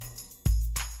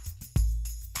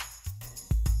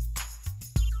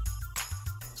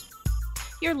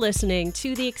You're listening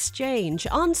to The Exchange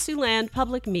on Siouxland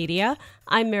Public Media.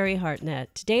 I'm Mary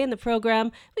Hartnett. Today in the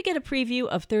program, we get a preview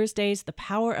of Thursday's The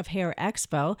Power of Hair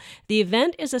Expo. The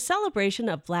event is a celebration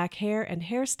of black hair and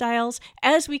hairstyles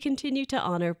as we continue to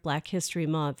honor Black History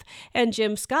Month. And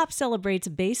Jim Scott celebrates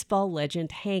baseball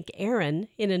legend Hank Aaron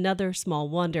in another small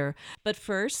wonder. But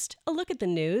first, a look at the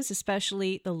news,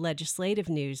 especially the legislative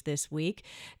news this week.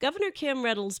 Governor Kim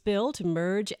Reynolds' bill to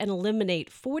merge and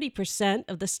eliminate 40%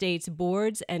 of the state's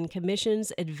boards and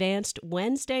commissions advanced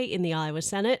Wednesday in the Iowa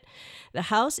Senate. The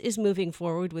House is moving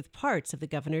forward with parts of the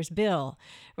governor's bill.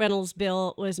 Reynolds'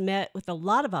 bill was met with a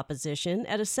lot of opposition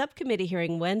at a subcommittee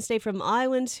hearing Wednesday from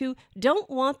Iowans who don't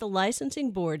want the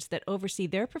licensing boards that oversee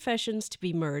their professions to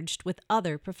be merged with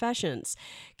other professions.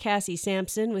 Cassie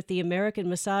Sampson with the American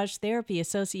Massage Therapy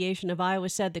Association of Iowa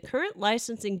said the current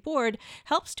licensing board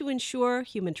helps to ensure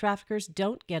human traffickers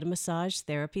don't get a massage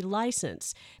therapy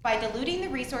license. By diluting the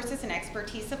resources and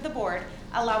expertise of the board,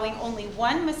 allowing only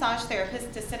one massage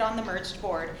therapist to sit on the merged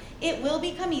board, it will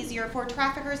become easier for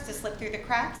traffickers to slip through the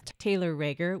cracks. Taylor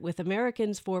Rager with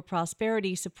Americans for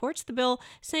Prosperity supports the bill,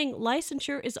 saying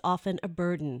licensure is often a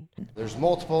burden. There's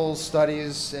multiple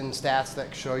studies and stats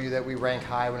that show you that we rank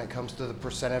high when it comes to the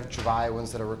percentage of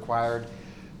Iowans that are required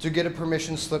to get a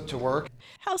permission slip to work.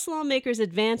 House lawmakers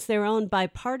advanced their own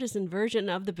bipartisan version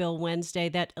of the bill Wednesday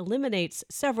that eliminates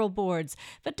several boards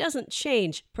but doesn't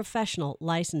change professional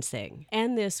licensing.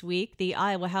 And this week, the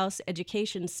Iowa House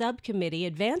Education Subcommittee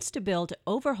advanced a bill to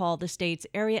overhaul the state's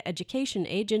area education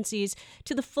agencies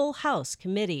to the full House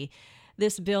committee.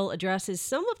 This bill addresses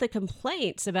some of the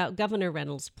complaints about Governor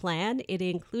Reynolds' plan. It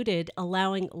included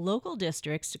allowing local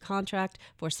districts to contract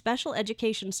for special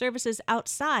education services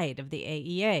outside of the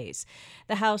AEAs.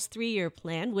 The House 3-year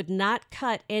plan would not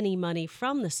cut any money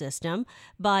from the system.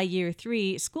 By year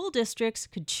 3, school districts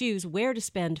could choose where to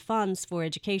spend funds for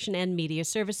education and media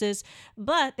services,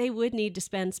 but they would need to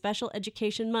spend special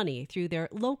education money through their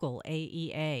local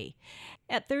AEA.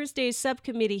 At Thursday's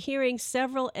subcommittee hearing,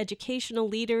 several educational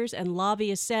leaders and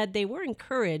lobbyists said they were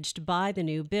encouraged by the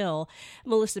new bill.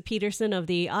 Melissa Peterson of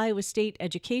the Iowa State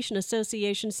Education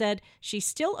Association said she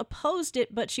still opposed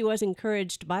it, but she was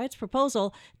encouraged by its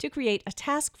proposal to create a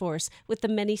task force with the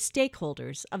many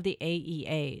stakeholders of the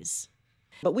AEAs.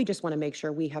 But we just want to make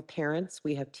sure we have parents,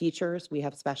 we have teachers, we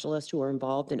have specialists who are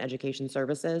involved in education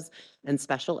services and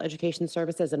special education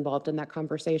services involved in that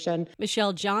conversation.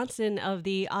 Michelle Johnson of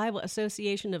the Iowa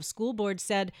Association of School Boards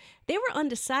said they were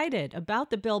undecided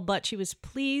about the bill, but she was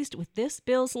pleased with this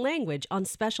bill's language on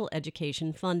special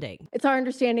education funding. It's our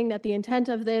understanding that the intent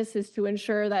of this is to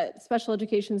ensure that special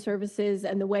education services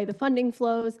and the way the funding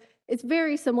flows, it's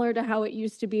very similar to how it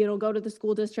used to be. It'll go to the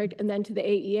school district and then to the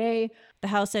AEA. The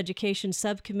House Education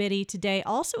Subcommittee today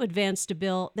also advanced a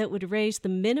bill that would raise the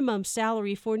minimum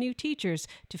salary for new teachers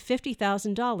to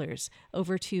 $50,000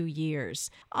 over 2 years.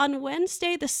 On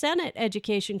Wednesday, the Senate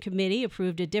Education Committee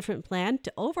approved a different plan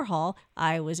to overhaul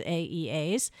Iowa's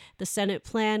AEAs. The Senate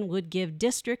plan would give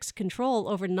districts control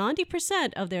over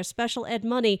 90% of their special ed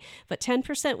money, but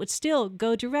 10% would still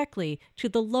go directly to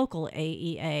the local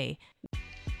AEA.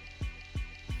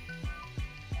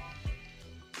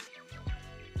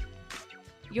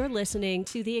 You're listening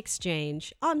to The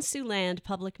Exchange on Siouxland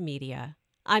Public Media.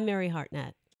 I'm Mary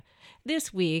Hartnett.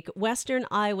 This week, Western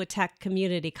Iowa Tech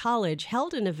Community College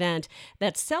held an event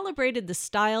that celebrated the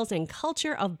styles and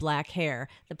culture of black hair.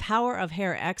 The Power of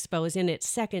Hair Expo is in its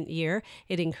second year.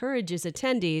 It encourages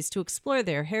attendees to explore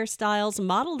their hairstyles,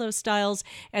 model those styles,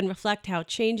 and reflect how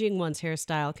changing one's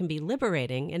hairstyle can be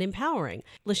liberating and empowering.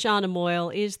 LaShawna Moyle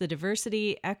is the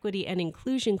Diversity, Equity, and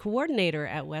Inclusion Coordinator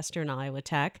at Western Iowa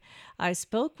Tech. I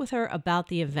spoke with her about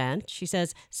the event. She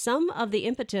says some of the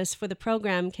impetus for the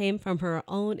program came from her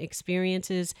own experiences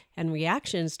and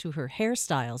reactions to her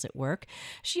hairstyles at work.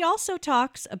 She also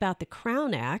talks about the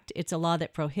Crown Act. It's a law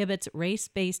that prohibits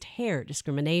race-based hair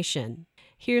discrimination.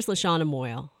 Here's LaShawna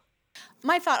Moyle.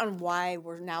 My thought on why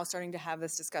we're now starting to have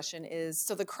this discussion is,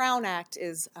 so the Crown Act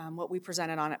is what we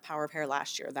presented on at Power of Hair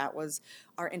last year. That was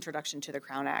our introduction to the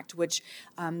Crown Act, which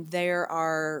there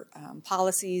are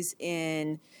policies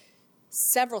in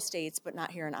several states, but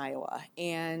not here in Iowa.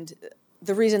 And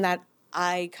the reason that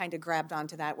I kind of grabbed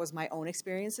onto that was my own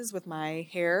experiences with my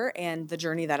hair and the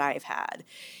journey that I've had.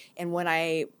 And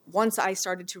once I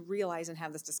started to realize and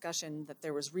have this discussion that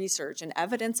there was research and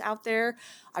evidence out there,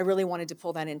 I really wanted to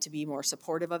pull that in to be more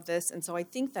supportive of this. And so I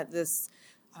think that this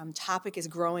topic is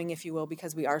growing, if you will,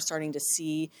 because we are starting to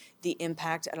see the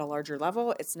impact at a larger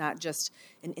level. It's not just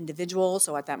an individual,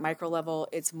 so at that micro level,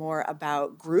 it's more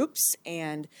about groups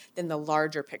and then the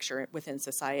larger picture within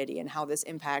society and how this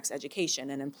impacts education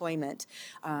and employment,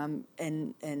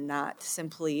 and not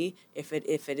simply, if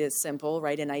it is simple,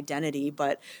 right, an identity,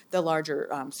 but the larger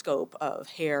scope of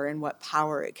hair and what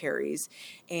power it carries,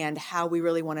 and how we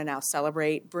really want to now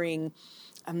celebrate, bring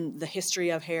the history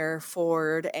of hair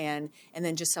forward, and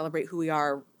then just celebrate who we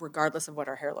are regardless of what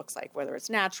our hair looks like, whether it's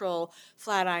natural,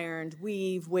 flat ironed,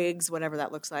 weave, wigs, whatever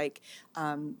that looks like.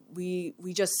 We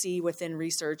just see within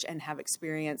research and have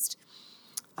experienced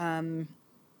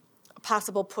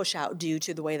possible push out due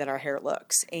to the way that our hair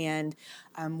looks. And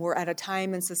we're at a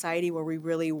time in society where we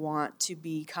really want to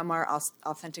become our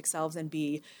authentic selves and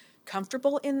be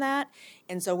comfortable in that.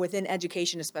 And so within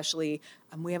education especially,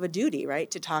 we have a duty, right,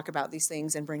 to talk about these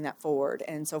things and bring that forward.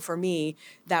 And so for me,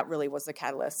 that really was the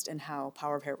catalyst in how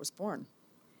Power of Hair was born.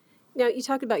 Now, you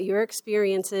talked about your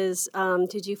experiences.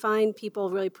 Did you find people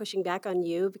really pushing back on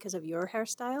you because of your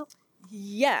hairstyle?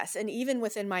 Yes, and even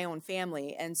within my own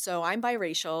family. And so I'm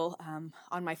biracial.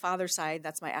 On my father's side,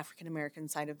 that's my African-American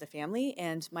side of the family,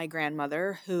 and my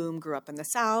grandmother, whom grew up in the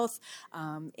South,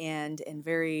 and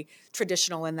very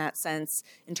traditional in that sense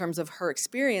in terms of her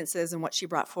experiences and what she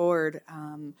brought forward.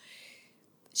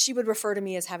 She would refer to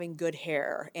me as having good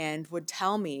hair and would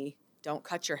tell me, don't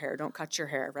cut your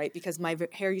hair, right? Because my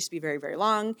hair used to be very, very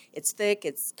long. It's thick,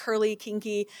 it's curly,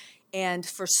 kinky. And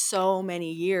for so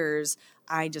many years,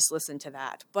 I just listened to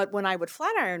that. But when I would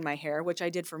flat iron my hair, which I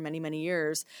did for many, many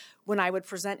years, when I would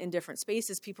present in different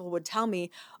spaces, people would tell me,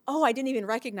 oh, I didn't even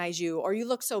recognize you, or you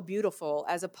look so beautiful,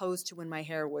 as opposed to when my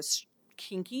hair was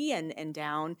kinky and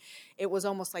down. It was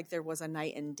almost like there was a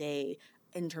night and day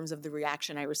in terms of the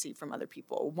reaction I received from other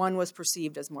people. One was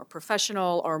perceived as more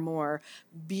professional or more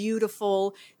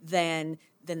beautiful than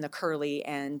the curly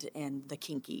and the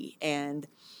kinky. And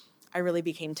I really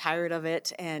became tired of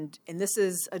it. And this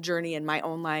is a journey in my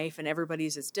own life, and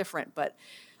everybody's is different. But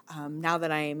now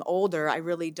that I'm older, I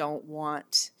really don't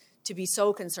want to be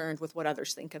so concerned with what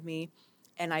others think of me.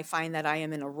 And I find that I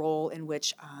am in a role in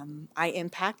which I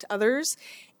impact others,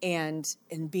 and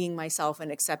being myself and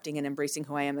accepting and embracing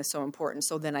who I am is so important.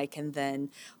 So then I can then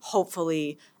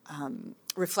hopefully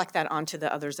reflect that onto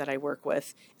the others that I work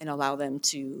with and allow them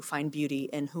to find beauty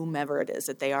in whomever it is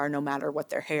that they are, no matter what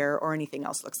their hair or anything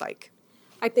else looks like.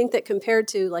 I think that compared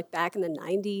to like back in the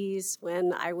 90s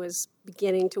when I was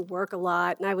beginning to work a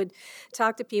lot and I would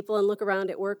talk to people and look around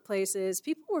at workplaces,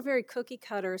 people were very cookie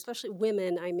cutter, especially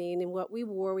women, and what we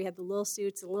wore. We had the little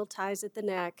suits and little ties at the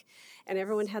neck, and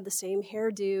everyone had the same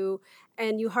hairdo.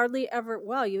 And you hardly ever,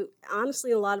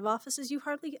 honestly, in a lot of offices, you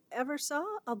hardly ever saw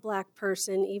a black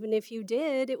person. Even if you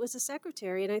did, it was a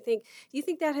secretary. And do you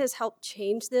think that has helped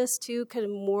change this too, kind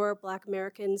of more Black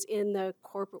Americans in the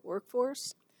corporate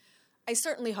workforce? I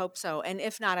certainly hope so. And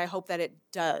if not, I hope that it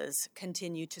does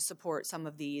continue to support some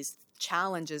of these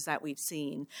challenges that we've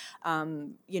seen.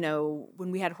 When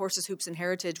we had Horses, Hoops, and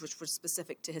Heritage, which was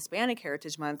specific to Hispanic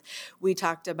Heritage Month, we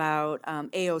talked about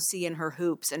AOC and her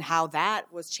hoops and how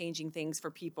that was changing things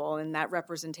for people and that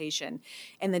representation.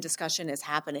 And the discussion is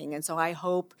happening. And so I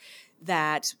hope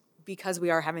that because we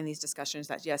are having these discussions,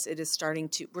 that yes,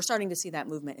 we're starting to see that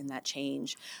movement and that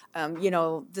change.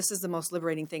 This is the most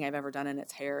liberating thing I've ever done, and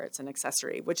it's hair. It's an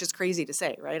accessory, which is crazy to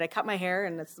say, right? I cut my hair,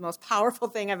 and it's the most powerful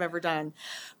thing I've ever done.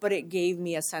 But it gave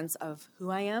me a sense of who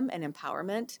I am and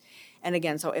empowerment. And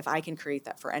again, so if I can create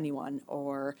that for anyone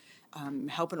or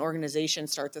help an organization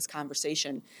start this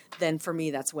conversation, then for me,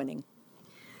 that's winning.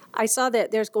 I saw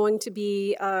that there's going to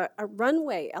be a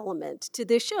runway element to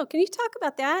this show. Can you talk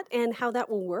about that and how that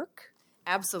will work?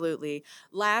 Absolutely.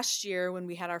 Last year, when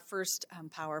we had our first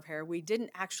Power of Hair, we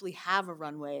didn't actually have a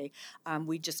runway.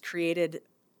 We just created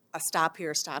a stop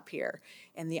here.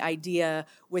 And the idea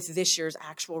with this year's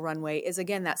actual runway is,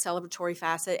 again, that celebratory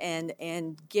facet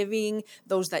and giving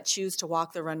those that choose to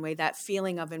walk the runway that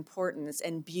feeling of importance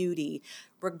and beauty,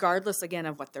 regardless, again,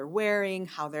 of what they're wearing,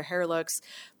 how their hair looks,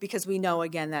 because we know,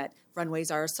 again, that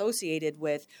runways are associated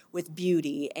with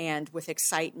beauty and with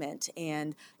excitement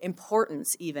and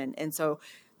importance even. And so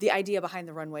the idea behind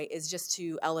the runway is just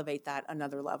to elevate that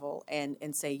another level and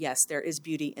say, yes, there is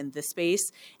beauty in this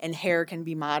space, and hair can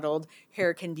be modeled,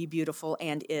 hair can be beautiful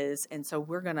and is. And so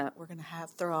we're gonna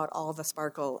throw out all the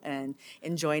sparkle and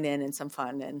join in some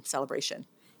fun and celebration.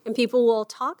 And people will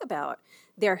talk about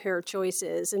their hair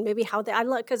choices and maybe how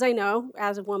because I know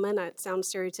as a woman, it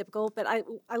sounds stereotypical, but I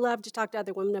love to talk to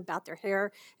other women about their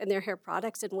hair and their hair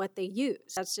products and what they use.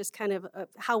 That's just kind of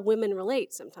how women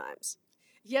relate sometimes.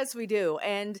 Yes, we do.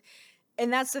 And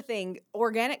And that's the thing.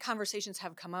 Organic conversations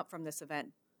have come up from this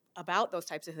event about those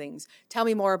types of things. Tell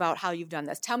me more about how you've done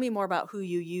this. Tell me more about who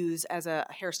you use as a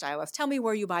hairstylist. Tell me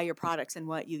where you buy your products and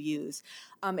what you use.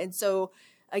 And so,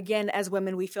 again, as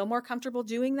women, we feel more comfortable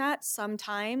doing that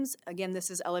sometimes. Again, this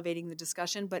is elevating the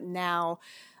discussion, but now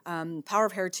Power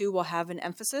of Hair 2 will have an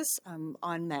emphasis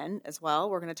on men as well.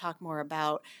 We're going to talk more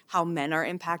about how men are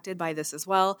impacted by this as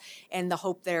well. And the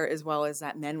hope there as well is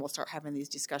that men will start having these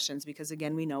discussions because,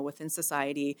 again, we know within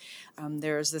society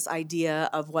there's this idea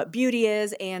of what beauty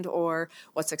is and or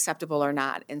what's acceptable or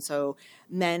not. And so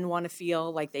men want to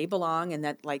feel like they belong and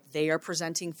that like they are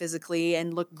presenting physically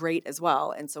and look great as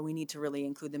well. And so we need to really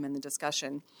include them in the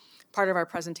discussion. Part of our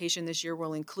presentation this year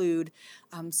will include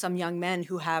some young men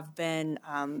who have been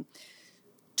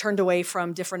turned away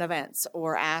from different events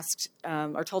or asked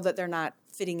or told that they're not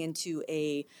fitting into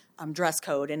a dress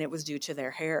code and it was due to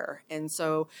their hair. And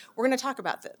so we're going to talk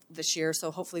about that this year. So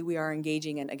hopefully we are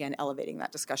engaging and, again, elevating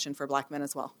that discussion for Black men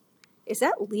as well. Is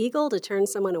that legal to turn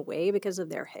someone away because of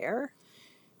their hair?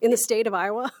 In the state of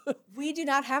Iowa? We do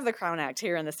not have the Crown Act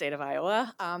here in the state of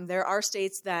Iowa. There are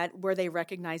states where they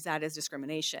recognize that as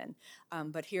discrimination.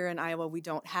 But here in Iowa, we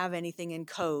don't have anything in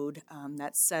code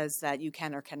that says that you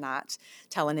can or cannot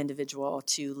tell an individual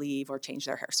to leave or change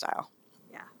their hairstyle.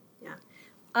 Yeah.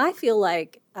 I feel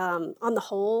like, on the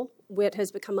whole, WIT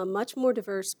has become a much more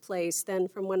diverse place than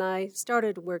from when I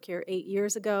started to work here 8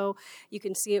 years ago. You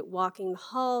can see it walking the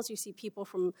halls. You see people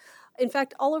from, in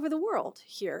fact, all over the world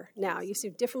here now. You see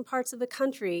different parts of the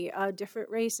country, different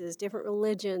races, different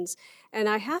religions. And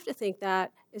I have to think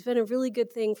that it's been a really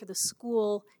good thing for the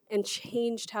school and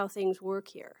changed how things work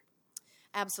here.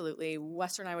 Absolutely.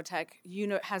 Western Iowa Tech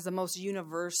has the most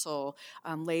universal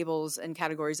labels and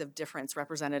categories of difference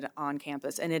represented on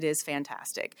campus, and it is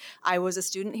fantastic. I was a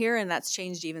student here, and that's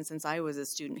changed even since I was a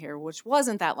student here, which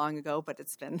wasn't that long ago, but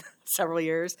it's been several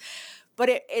years. But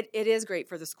it is great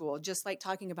for the school, just like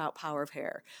talking about Power of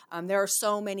Hair. There are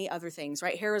so many other things,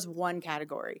 right? Hair is one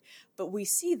category, but we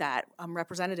see that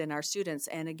represented in our students.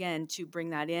 And again, to bring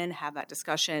that in, have that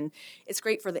discussion, it's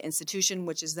great for the institution,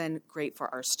 which is then great for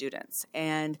our students.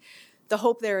 And the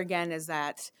hope there, again, is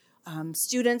that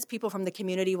students, people from the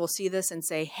community will see this and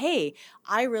say, hey,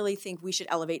 I really think we should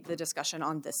elevate the discussion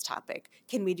on this topic.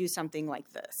 Can we do something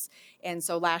like this? And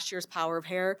so last year's Power of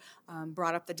Hair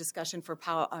brought up the discussion for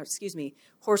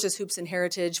Horses, Hoops, and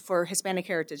Heritage for Hispanic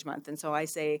Heritage Month. And so I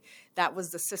say that was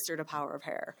the sister to Power of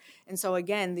Hair. And so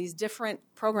again, these different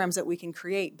programs that we can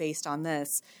create based on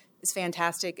this is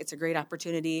fantastic. It's a great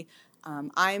opportunity.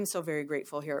 I'm so very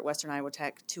grateful here at Western Iowa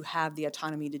Tech to have the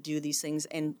autonomy to do these things,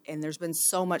 and there's been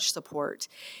so much support.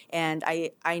 And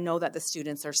I know that the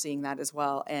students are seeing that as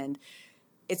well. And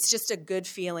it's just a good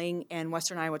feeling, and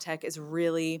Western Iowa Tech is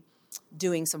really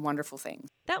doing some wonderful things.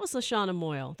 That was LaShawna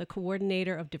Moyle, the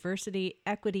coordinator of diversity,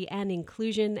 equity, and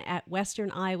inclusion at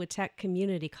Western Iowa Tech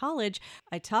Community College.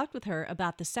 I talked with her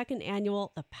about the second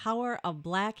annual The Power of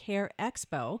Black Hair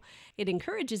Expo. It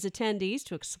encourages attendees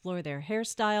to explore their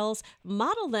hairstyles,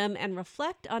 model them, and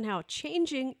reflect on how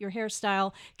changing your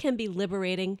hairstyle can be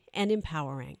liberating and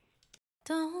empowering.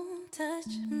 Don't touch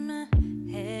my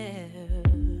hair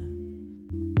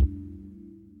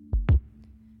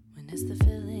when it's the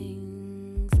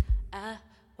feelings I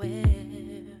wear.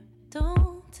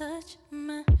 Don't touch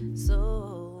my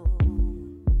soul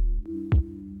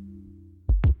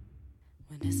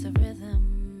when it's a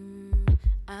rhythm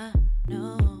I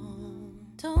know.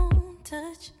 Don't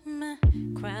touch my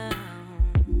crown.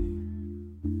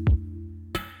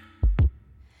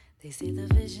 They see the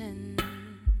vision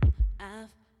I've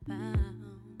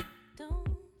found. Don't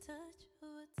touch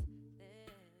what's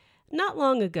there. Not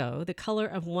long ago, the color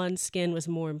of one's skin was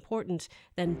more important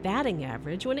than batting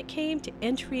average when it came to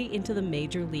entry into the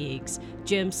major leagues.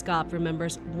 Jim Scott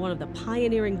remembers one of the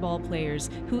pioneering ball players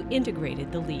who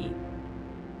integrated the league.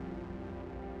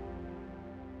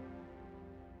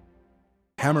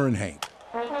 Hammer and Hank.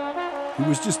 He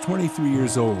was just 23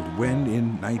 years old when,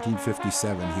 in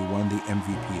 1957, he won the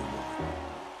MVP award.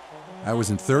 I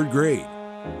was in third grade.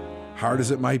 Hard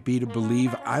as it might be to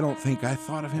believe, I don't think I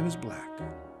thought of him as black.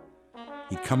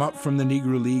 He'd come up from the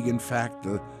Negro League, in fact,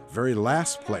 the very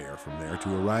last player from there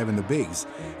to arrive in the bigs,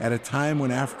 at a time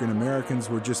when African Americans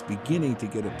were just beginning to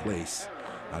get a place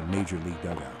on major league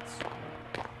dugouts.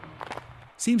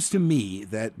 Seems to me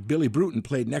that Billy Bruton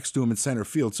played next to him in center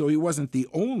field, so he wasn't the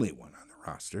only one on the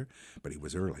roster, but he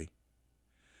was early.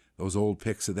 Those old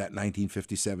picks of that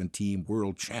 1957 team,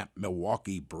 world champ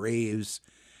Milwaukee Braves,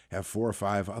 have 4 or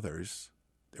 5 others.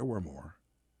 There were more.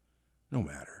 No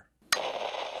matter.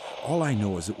 All I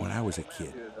know is that when I was a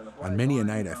kid, on many a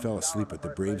night I fell asleep with the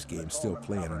Braves game still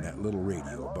playing on that little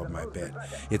radio above my bed.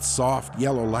 Its soft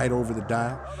yellow light over the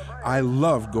dial. I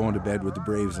loved going to bed with the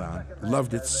Braves on.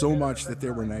 Loved it so much that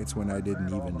there were nights when I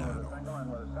didn't even nod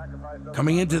off.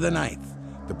 Coming into the ninth,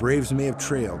 the Braves may have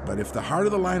trailed, but if the heart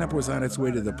of the lineup was on its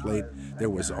way to the plate, there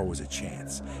was always a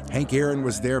chance. Hank Aaron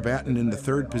was there batting in the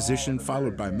third position,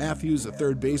 followed by Matthews, the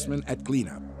third baseman, at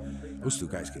cleanup. Those two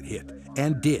guys could hit,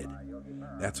 and did.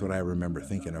 That's what I remember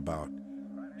thinking about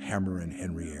hammering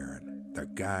Henry Aaron. The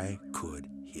guy could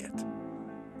hit.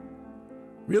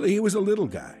 Really, he was a little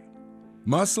guy.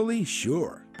 Muscly,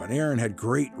 sure, but Aaron had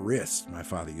great wrists, my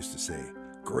father used to say.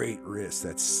 Great wrists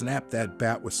that snapped that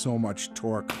bat with so much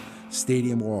torque,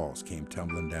 stadium walls came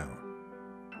tumbling down.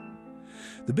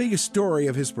 The biggest story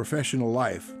of his professional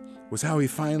life was how he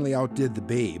finally outdid the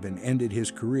Babe and ended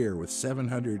his career with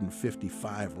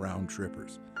 755 round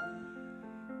trippers.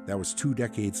 That was 2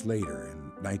 decades later, in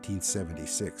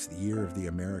 1976, the year of the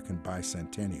American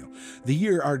bicentennial, the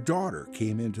year our daughter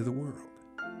came into the world.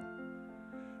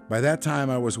 By that time,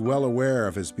 I was well aware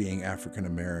of his being African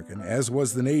American, as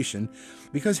was the nation,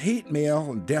 because hate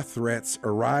mail and death threats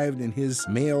arrived in his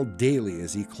mail daily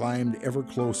as he climbed ever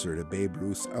closer to Babe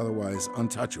Ruth's otherwise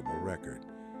untouchable record.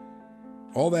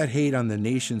 All that hate on the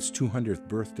nation's 200th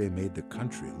birthday made the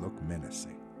country look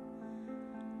menacing.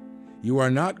 You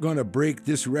are not going to break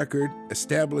this record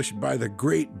established by the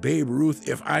great Babe Ruth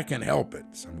if I can help it,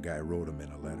 some guy wrote him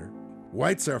in a letter.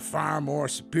 Whites are far more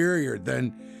superior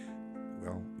than,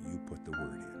 well, you put the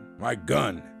word in. My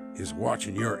gun is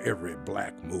watching your every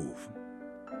black move.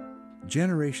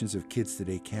 Generations of kids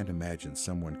today can't imagine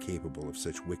someone capable of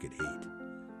such wicked hate.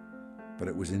 But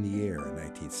it was in the air in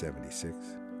 1976.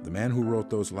 The man who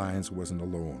wrote those lines wasn't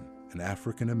alone. An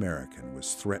African American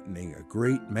was threatening a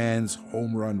great man's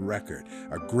home run record,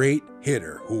 a great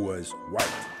hitter who was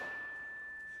white.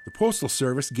 The Postal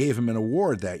Service gave him an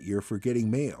award that year for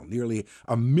getting mail, nearly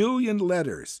 1 million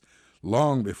letters,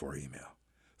 long before email.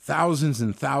 Thousands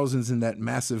and thousands in that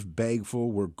massive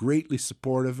bagful were greatly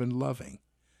supportive and loving.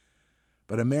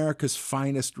 But America's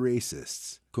finest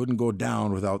racists couldn't go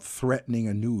down without threatening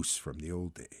a noose from the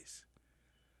old days.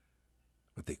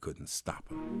 But they couldn't stop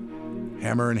him.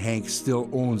 Hammer and Hank still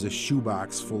owns a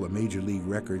shoebox full of major league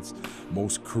records,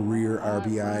 most career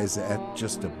RBIs at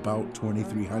just about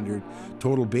 2,300,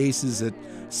 total bases at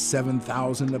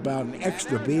 7,000 about, and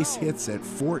extra base hits at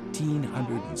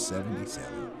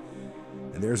 1,477.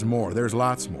 And there's more, there's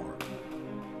lots more.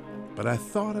 But I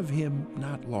thought of him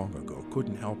not long ago,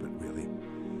 couldn't help it really,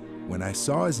 when I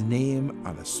saw his name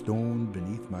on a stone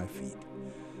beneath my feet.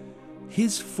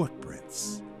 His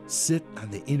footprints sit on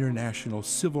the International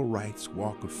Civil Rights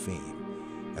Walk of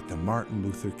Fame at the Martin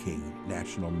Luther King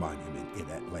National Monument in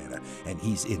Atlanta, and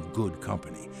he's in good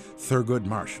company. Thurgood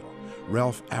Marshall,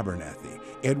 Ralph Abernathy,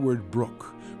 Edward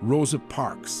Brooke, Rosa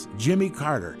Parks, Jimmy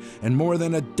Carter, and more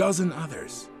than a dozen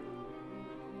others.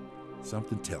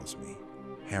 Something tells me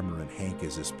Hammer and Hank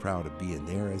is as proud of being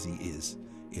there as he is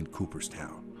in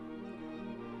Cooperstown.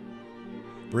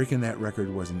 Breaking that record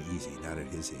wasn't easy, not at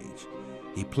his age.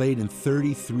 He played in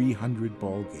 3,300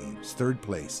 ball games, third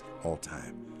place all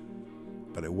time.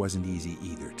 But it wasn't easy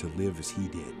either to live as he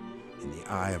did in the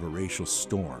eye of a racial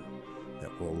storm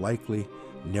that will likely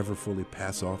never fully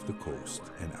pass off the coast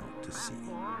and out to sea.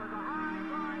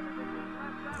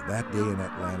 Now, that day in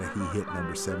Atlanta, he hit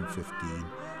number 715,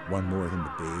 one more than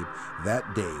the Babe.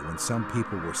 That day, when some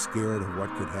people were scared of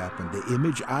what could happen, the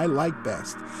image I like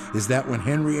best is that when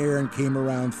Henry Aaron came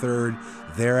around third,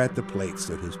 there at the plate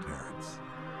stood his parents.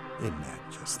 Isn't that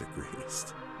just the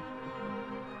greatest?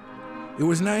 It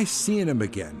was nice seeing him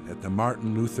again at the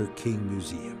Martin Luther King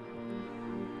Museum.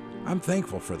 I'm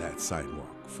thankful for that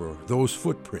sidewalk, for those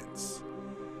footprints,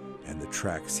 and the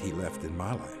tracks he left in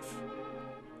my life.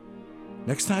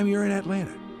 Next time you're in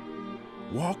Atlanta,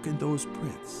 walk in those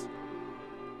prints.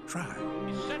 Try.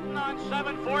 He's sitting on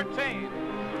 714.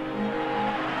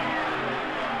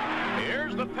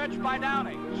 Here's the pitch by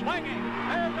Downing. Swinging.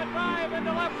 There's the drive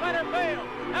into left center field.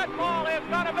 That ball is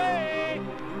going to be.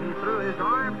 He threw his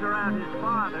arms around his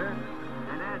father,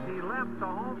 and as he left the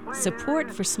home plate.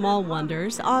 Support for Small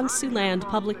Wonders on Siouxland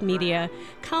Public Media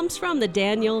comes from the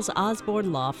Daniels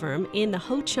Osborne Law Firm in the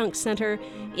Ho-Chunk Center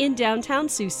in downtown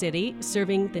Sioux City,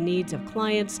 serving the needs of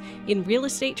clients in real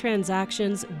estate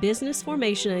transactions, business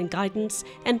formation and guidance,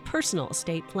 and personal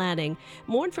estate planning.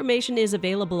 More information is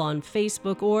available on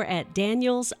Facebook or at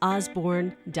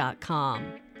danielsosborne.com.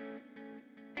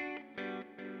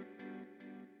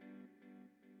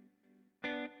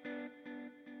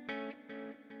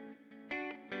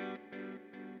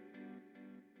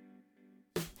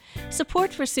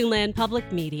 Support for Siouxland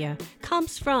Public Media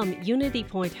comes from Unity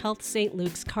Point Health St.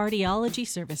 Luke's Cardiology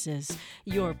Services,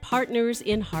 your partners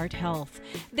in heart health.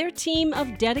 Their team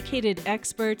of dedicated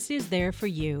experts is there for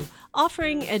you,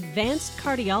 offering advanced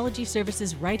cardiology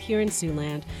services right here in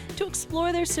Siouxland. To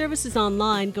explore their services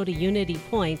online, go to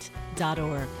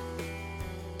unitypoint.org.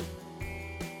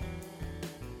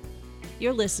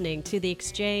 You're listening to The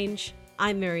Exchange.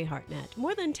 I'm Mary Hartnett.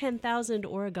 More than 10,000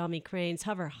 origami cranes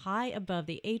hover high above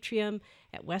the atrium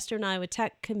at Western Iowa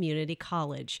Tech Community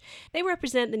College. They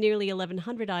represent the nearly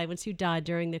 1,100 Iowans who died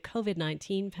during the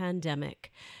COVID-19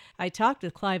 pandemic. I talked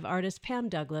with Clive artist Pam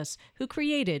Douglas, who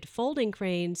created folding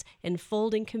cranes and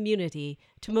folding community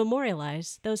to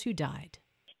memorialize those who died.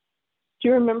 Do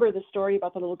you remember the story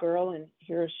about the little girl in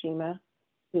Hiroshima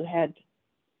who had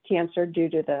cancer due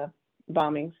to the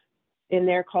bombings? In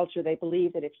their culture, they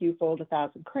believe that if you fold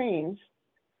 1,000 cranes,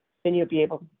 then you'll be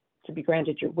able to be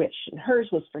granted your wish. And hers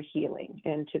was for healing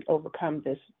and to overcome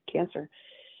this cancer.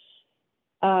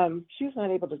 She was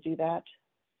not able to do that,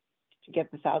 to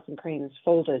get the 1,000 cranes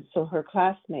folded. So her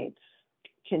classmates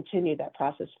continued that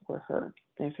process for her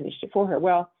and finished it for her.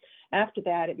 Well, after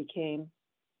that, it became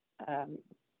a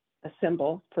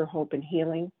symbol for hope and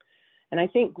healing. And I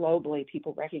think globally,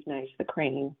 people recognize the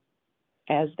crane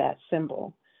as that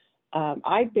symbol.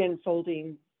 I've been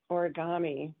folding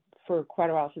origami for quite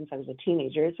a while, since I was a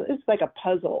teenager. It's like a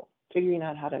puzzle, figuring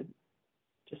out how to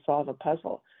solve a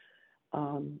puzzle.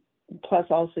 Plus,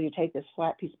 also, you take this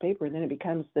flat piece of paper, and then it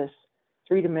becomes this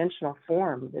three-dimensional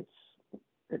form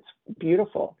that's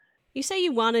beautiful. You say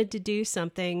you wanted to do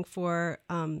something for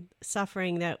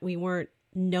suffering that we weren't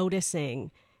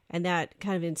noticing, and that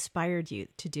kind of inspired you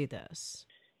to do this.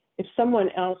 If someone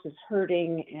else is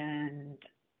hurting and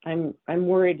I'm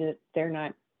worried that they're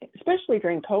not, especially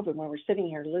during COVID, when we're sitting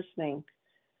here listening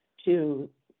to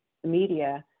the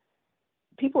media,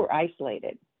 people were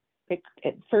isolated.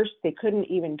 At first, they couldn't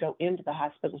even go into the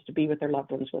hospitals to be with their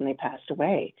loved ones when they passed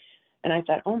away. And I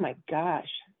thought, oh my gosh,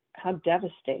 how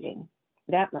devastating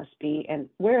that must be. And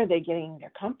where are they getting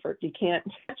their comfort? You can't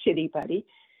touch anybody.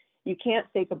 You can't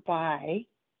say goodbye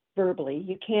verbally.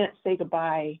 You can't say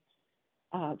goodbye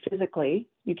physically.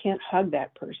 You can't hug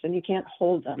that person. You can't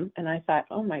hold them. And I thought,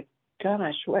 oh my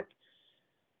gosh, what?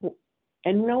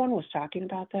 And no one was talking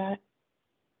about that.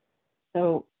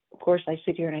 So, of course, I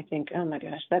sit here and I think, oh my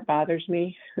gosh, that bothers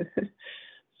me.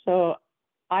 So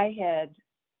I had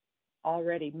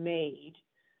already made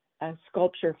a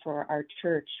sculpture for our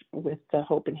church with the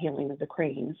hope and healing of the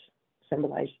cranes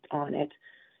symbolized on it.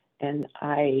 And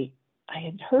I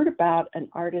had heard about an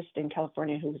artist in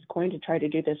California who was going to try to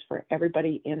do this for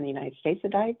everybody in the United States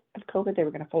that died of COVID. They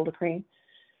were going to fold a crane.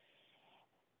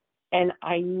 And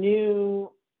I knew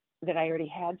that I already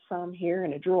had some here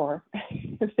in a drawer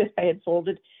that I had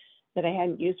folded that I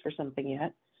hadn't used for something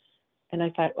yet. And I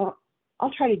thought, well,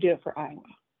 I'll try to do it for Iowa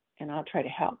and I'll try to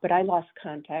help. But I lost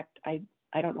contact. I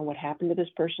don't know what happened to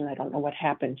this person. I don't know what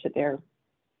happened to their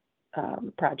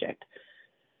project.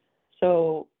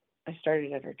 So I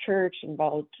started at our church,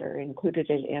 involved or included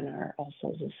it in our All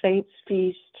Souls and Saints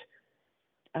feast.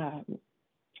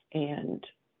 And,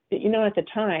 you know, at the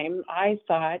time, I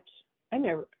thought, I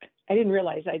didn't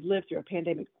realize I'd lived through a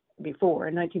pandemic before.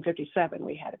 In 1957,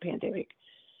 we had a pandemic.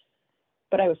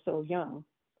 But I was so young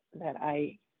that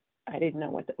I didn't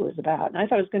know what it was about. And I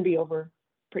thought it was going to be over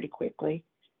pretty quickly.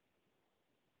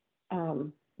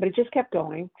 But it just kept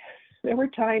going. There were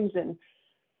times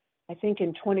I think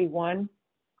in 21,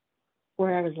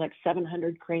 where I was like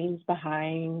 700 cranes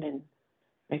behind and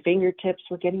my fingertips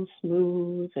were getting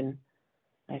smooth. And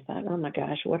I thought, oh my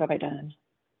gosh, what have I done?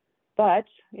 But,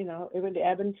 you know, it would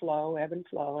ebb and flow,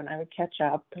 and I would catch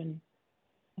up. And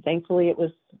thankfully it was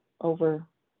over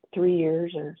 3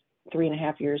 years or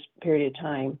 3.5 years period of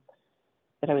time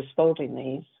that I was folding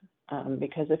these.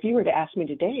 Because if you were to ask me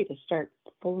today to start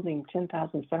folding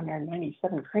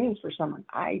 10,797 cranes for someone,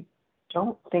 I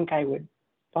don't think I would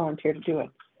volunteer to do it.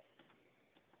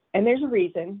 And there's a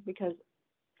reason, because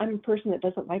I'm a person that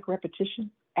doesn't like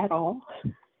repetition at all,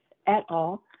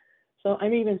 So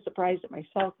I'm even surprised at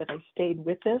myself that I stayed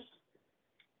with this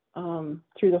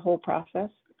through the whole process.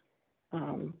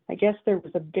 I guess there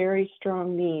was a very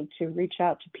strong need to reach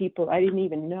out to people I didn't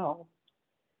even know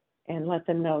and let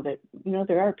them know that, you know,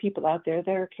 there are people out there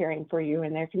that are caring for you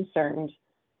and they're concerned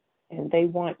and they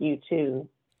want you too.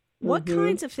 What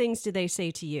kinds of things do they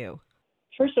say to you?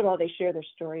 First of all, they share their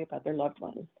story about their loved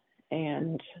ones,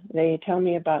 and they tell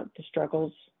me about the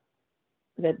struggles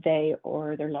that they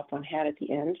or their loved one had at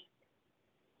the end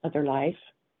of their life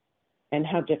and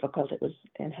how difficult it was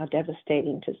and how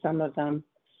devastating to some of them.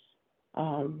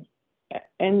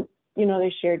 And, you know,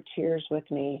 they shared tears with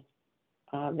me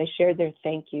They shared their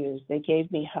thank yous. They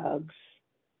gave me hugs.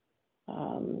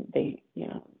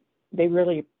 They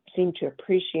really seemed to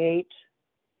appreciate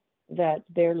that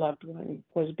their loved one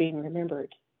was being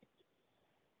remembered.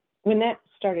 When that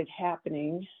started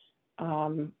happening,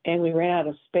 and we ran out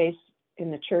of space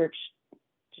in the church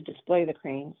to display the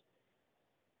cranes,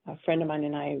 a friend of mine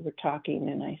and I were talking,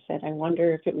 and I said, I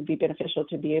wonder if it would be beneficial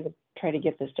to be able to try to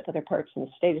get this to other parts in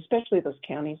the state, especially those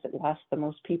counties that lost the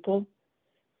most people,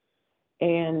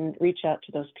 and reach out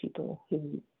to those people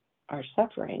who are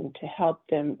suffering to help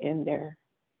them in their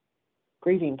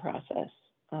grieving process.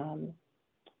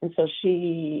 And so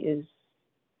she is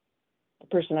the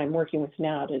person I'm working with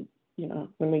now to,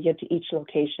 when we get to each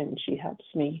location, she helps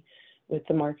me with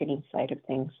the marketing side of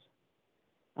things.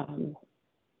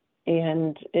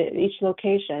 And at each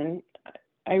location,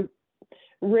 I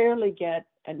rarely get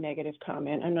a negative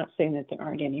comment. I'm not saying that there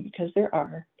aren't any, because there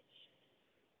are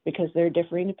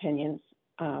differing opinions.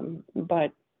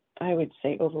 But I would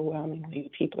say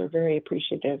overwhelmingly, people are very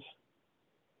appreciative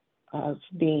of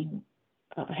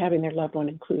having their loved one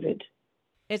included.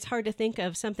 It's hard to think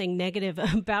of something negative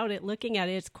about it. Looking at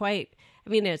it, it's quite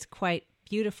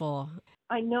beautiful.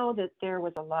 I know that there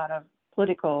was a lot of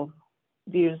political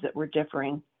views that were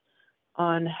differing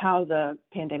on how the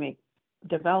pandemic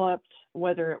developed,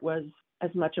 whether it was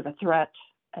as much of a threat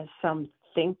as some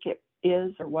think it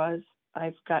is or was.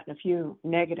 I've gotten a few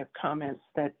negative comments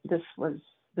that this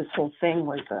whole thing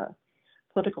was a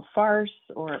political farce,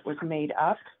 or it was made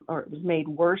up, or it was made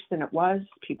worse than it was.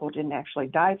 People didn't actually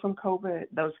die from COVID,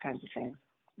 those kinds of things.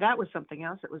 That was something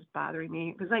else that was bothering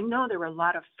me, because I know there were a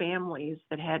lot of families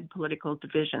that had political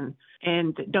division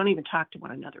and don't even talk to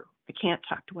one another. They can't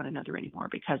talk to one another anymore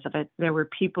because of it. There were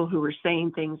people who were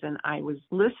saying things, and I was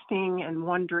listening and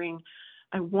wondering,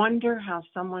 I wonder how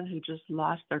someone who just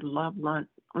lost their loved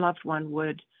one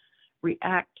would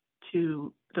react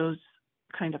to those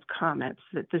kind of comments,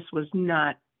 that this was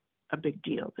not a big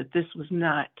deal, that this was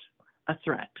not a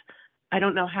threat. I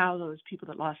don't know how those people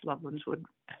that lost loved ones would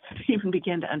even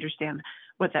begin to understand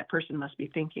what that person must be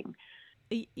thinking.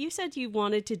 You said you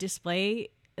wanted to display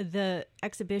the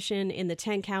exhibition in the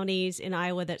 10 counties in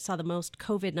Iowa that saw the most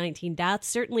COVID-19 deaths.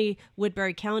 Certainly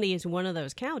Woodbury County is one of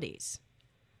those counties.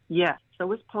 Yes. So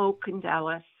was Polk and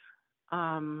Dallas,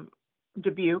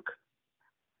 Dubuque,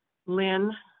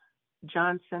 Lynn,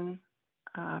 Johnson,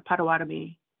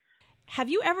 Potawatomi. Have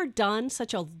you ever done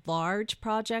such a large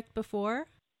project before?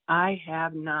 I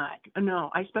have not. No,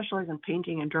 I specialize in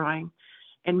painting and drawing,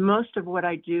 and most of what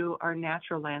I do are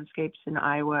natural landscapes in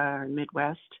Iowa or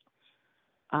Midwest.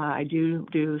 I do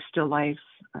still lifes,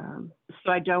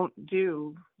 so I don't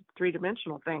do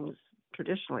three-dimensional things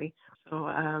traditionally. So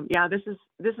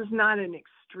this is not an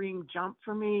extreme jump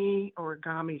for me.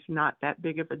 Origami's not that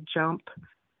big of a jump.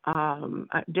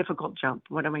 A difficult jump.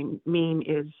 What I mean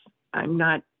is I'm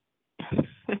not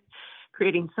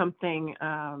creating something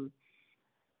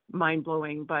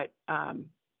mind-blowing, but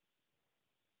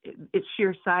its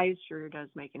sheer size sure does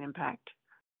make an impact.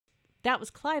 That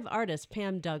was Clive artist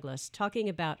Pam Douglas talking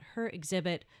about her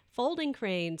exhibit, Folding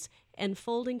Cranes and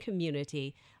Folding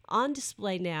Community, on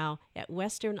display now at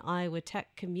Western Iowa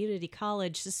Tech Community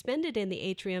College, suspended in the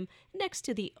atrium next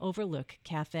to the Overlook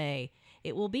Cafe.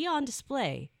 It will be on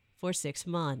display for 6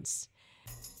 months.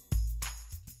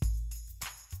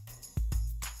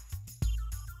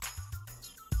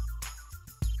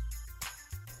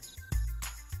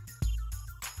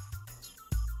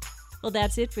 Well,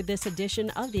 that's it for this edition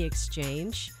of The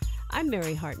Exchange. I'm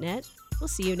Mary Hartnett. We'll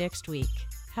see you next week.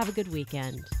 Have a good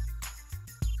weekend.